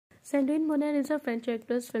Sandrine Bonnaire is a French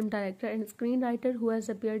actress, film director, and screenwriter who has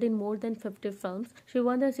appeared in more than 50 films. She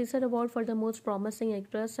won the César Award for the Most Promising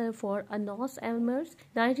Actress for A Nos Amours,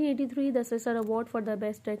 1983, the César Award for the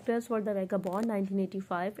Best Actress for The Vagabond,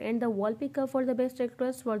 1985, and the Volpi Cup for the Best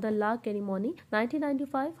Actress for The La Cérémonie,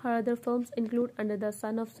 1995. Her other films include Under the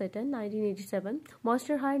Sun of Satan, 1987,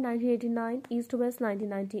 Monster High, 1989, East West,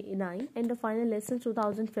 1999, and The Final Lesson,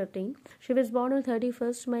 2015. She was born on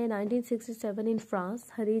 31st May 1967 in France.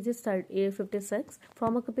 Her age is 56.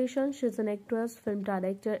 From occupation, she is an actress, film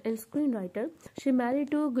director, and screenwriter. She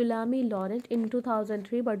married to Gulami Laurent in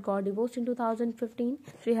 2003 but got divorced in 2015.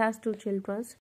 She has two children.